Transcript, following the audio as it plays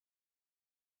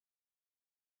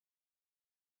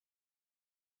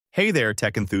Hey there,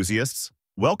 tech enthusiasts.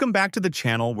 Welcome back to the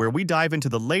channel where we dive into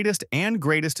the latest and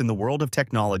greatest in the world of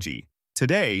technology.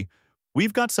 Today,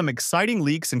 we've got some exciting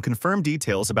leaks and confirmed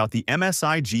details about the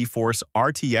MSI GeForce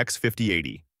RTX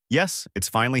 5080. Yes, it's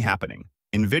finally happening.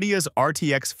 NVIDIA's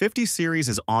RTX 50 series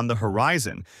is on the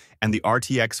horizon, and the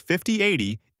RTX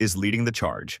 5080 is leading the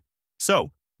charge.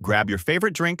 So, grab your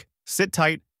favorite drink, sit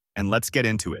tight, and let's get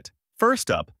into it.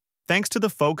 First up, thanks to the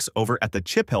folks over at the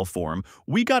Chip Hill forum,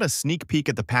 we got a sneak peek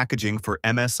at the packaging for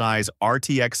MSI's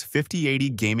RTX 5080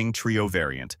 Gaming Trio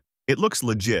variant. It looks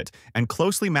legit and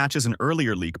closely matches an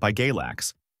earlier leak by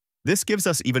Galax. This gives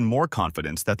us even more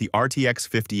confidence that the RTX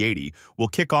 5080 will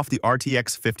kick off the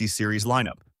RTX 50 series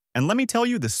lineup. And let me tell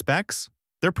you, the specs,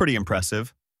 they're pretty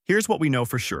impressive. Here's what we know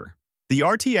for sure. The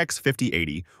RTX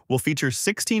 5080 will feature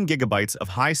 16 gigabytes of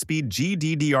high-speed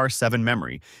GDDR7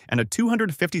 memory and a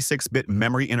 256-bit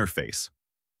memory interface.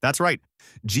 That's right,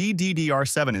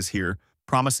 GDDR7 is here,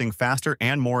 promising faster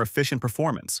and more efficient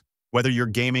performance. Whether you're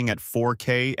gaming at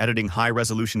 4K, editing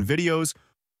high-resolution videos,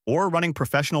 or running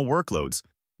professional workloads,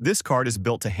 this card is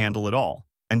built to handle it all.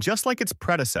 And just like its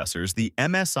predecessors, the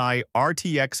MSI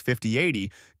RTX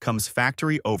 5080 comes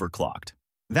factory overclocked.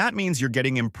 That means you're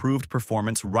getting improved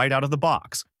performance right out of the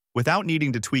box, without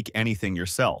needing to tweak anything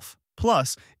yourself.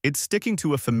 Plus, it's sticking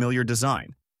to a familiar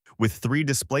design, with 3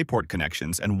 DisplayPort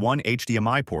connections and 1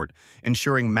 HDMI port,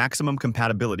 ensuring maximum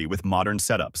compatibility with modern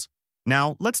setups.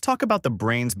 Now, let's talk about the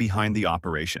brains behind the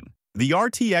operation. The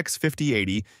RTX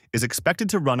 5080 is expected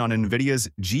to run on NVIDIA's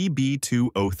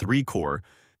GB203 core,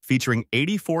 featuring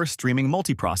 84 streaming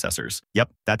multiprocessors.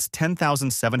 Yep, that's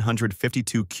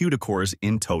 10,752 CUDA cores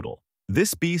in total.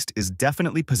 This beast is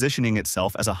definitely positioning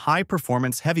itself as a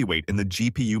high-performance heavyweight in the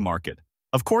GPU market.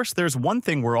 Of course, there's one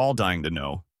thing we're all dying to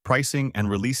know: pricing and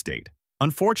release date.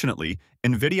 Unfortunately,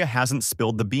 NVIDIA hasn't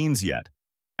spilled the beans yet,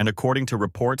 and according to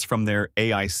reports from their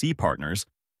AIC partners,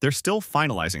 they're still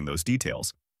finalizing those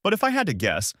details. But if I had to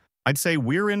guess, I'd say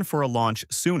we're in for a launch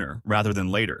sooner rather than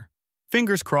later.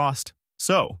 Fingers crossed.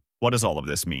 So, what does all of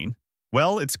this mean?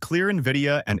 Well, it's clear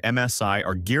NVIDIA and MSI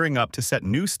are gearing up to set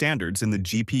new standards in the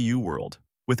GPU world.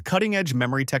 With cutting-edge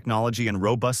memory technology and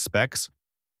robust specs,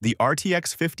 the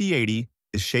RTX 5080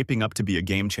 is shaping up to be a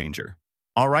game-changer.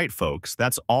 Alright folks,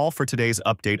 that's all for today's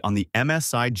update on the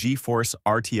MSI GeForce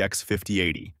RTX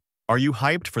 5080. Are you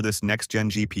hyped for this next-gen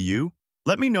GPU?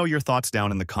 Let me know your thoughts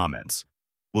down in the comments.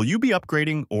 Will you be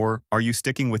upgrading, or are you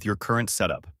sticking with your current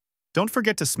setup? Don't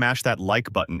forget to smash that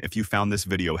like button if you found this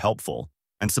video helpful,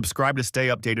 and subscribe to stay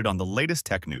updated on the latest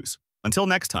tech news. Until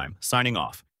next time, signing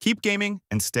off. Keep gaming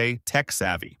and stay tech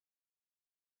savvy.